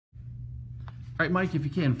All right, Mike, if you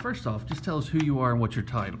can, first off, just tell us who you are and what your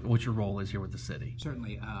title, what your role is here with the city.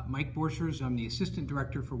 Certainly. Mike Borchers, I'm the Assistant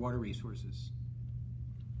Director for Water Resources.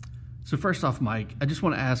 So first off, Mike, I just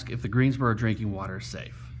want to ask if the Greensboro drinking water is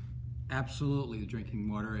safe. Absolutely, the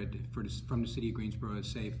drinking water from the city of Greensboro is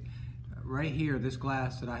safe. Right here, this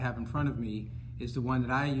glass that I have in front of me is the one that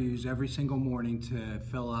I use every single morning to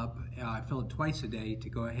fill up. I fill it twice a day to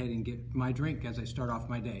go ahead and get my drink as I start off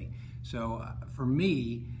my day. So for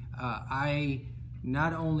me, I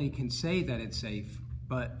not only can say that it's safe,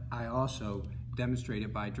 but I also demonstrate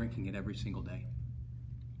it by drinking it every single day.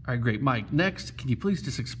 All right, great. Mike, next, can you please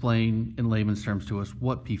just explain in layman's terms to us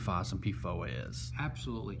what PFOS and PFOA is?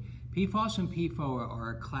 Absolutely. PFOS and PFOA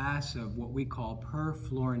are a class of what we call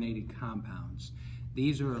perfluorinated compounds.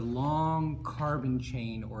 These are long carbon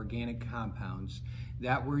chain organic compounds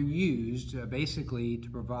that were used basically to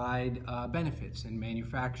provide benefits in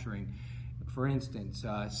manufacturing. For instance,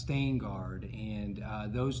 stain guard and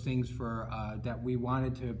those things that we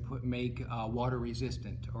wanted to make water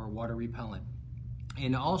resistant or water repellent.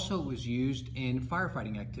 And also was used in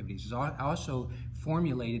firefighting activities. It's also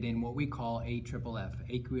formulated in what we call AFFF,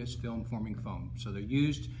 aqueous film forming foam. So they're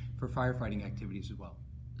used for firefighting activities as well.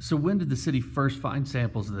 So when did the city first find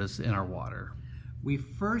samples of this in our water? We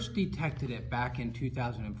first detected it back in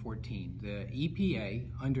 2014. The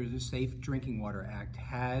EPA, under the Safe Drinking Water Act,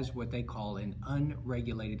 has what they call an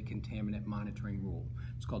unregulated contaminant monitoring rule.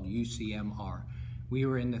 It's called UCMR. We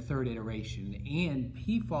were in the third iteration, and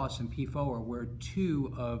PFOS and PFOA were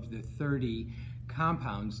 2 of the 30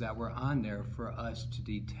 compounds that were on there for us to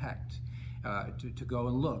detect, to go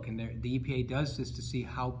and look. And the EPA does this to see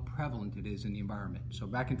how prevalent it is in the environment. So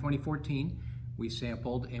back in 2014, we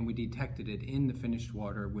sampled and we detected it in the finished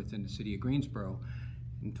water within the city of Greensboro.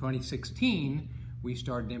 In 2016, we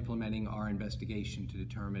started implementing our investigation to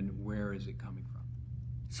determine where is it coming from.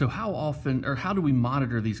 So how often, or how do we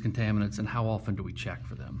monitor these contaminants and how often do we check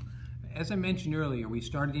for them? As I mentioned earlier, we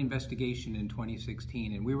started the investigation in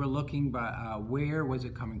 2016 and we were looking by where was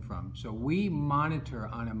it coming from. So we monitor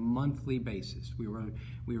on a monthly basis. We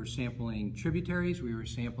were sampling tributaries, we were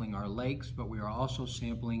sampling our lakes, but we were also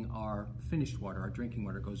sampling our finished water, our drinking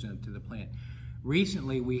water goes into the plant.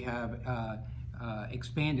 Recently we have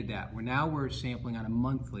expanded that. We're sampling on a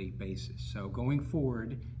monthly basis. So going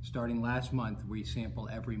forward, starting last month, we sample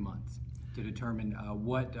every month to determine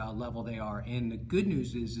what level they are. And the good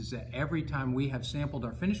news is that every time we have sampled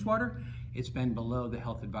our finished water, it's been below the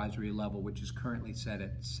health advisory level, which is currently set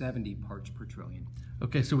at 70 parts per trillion.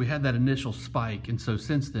 Okay, so we had that initial spike, and so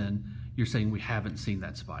since then, you're saying we haven't seen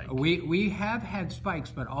that spike? We have had spikes,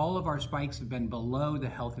 but all of our spikes have been below the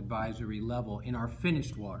health advisory level in our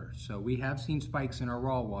finished water. So we have seen spikes in our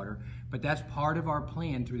raw water, but that's part of our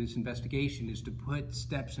plan through this investigation, is to put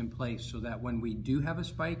steps in place so that when we do have a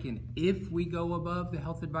spike, and if we go above the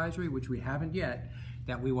health advisory, which we haven't yet,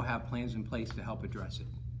 that we will have plans in place to help address it.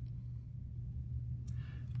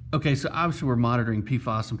 Okay, so obviously we're monitoring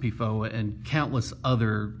PFOS and PFOA and countless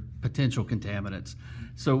other potential contaminants.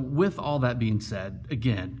 So with all that being said,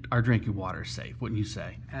 again, our drinking water is safe, wouldn't you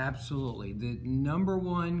say? Absolutely. The number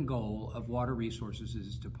one goal of water resources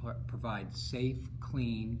is to provide safe,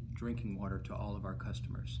 clean drinking water to all of our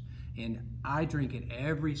customers. And I drink it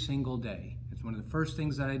every single day. It's one of the first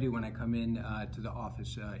things that I do when I come in to the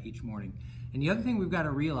office each morning. And the other thing we've got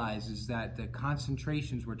to realize is that the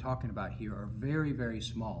concentrations we're talking about here are very, very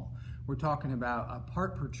small. We're talking about a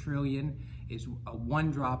part per trillion is a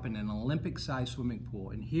 1 drop in an Olympic-sized swimming pool.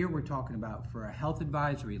 And here we're talking about, for a health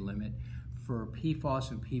advisory limit for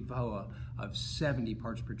PFOS and PFOA, of 70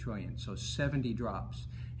 parts per trillion, so 70 drops.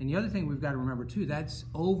 And the other thing we've got to remember too, that's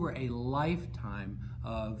over a lifetime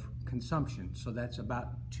of consumption. So that's about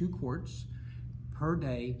 2 quarts per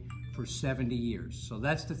day for 70 years. So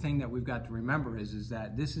that's the thing that we've got to remember is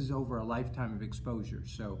that this is over a lifetime of exposure.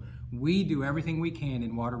 So we do everything we can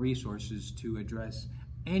in water resources to address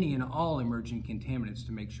any and all emerging contaminants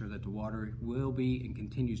to make sure that the water will be and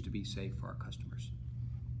continues to be safe for our customers.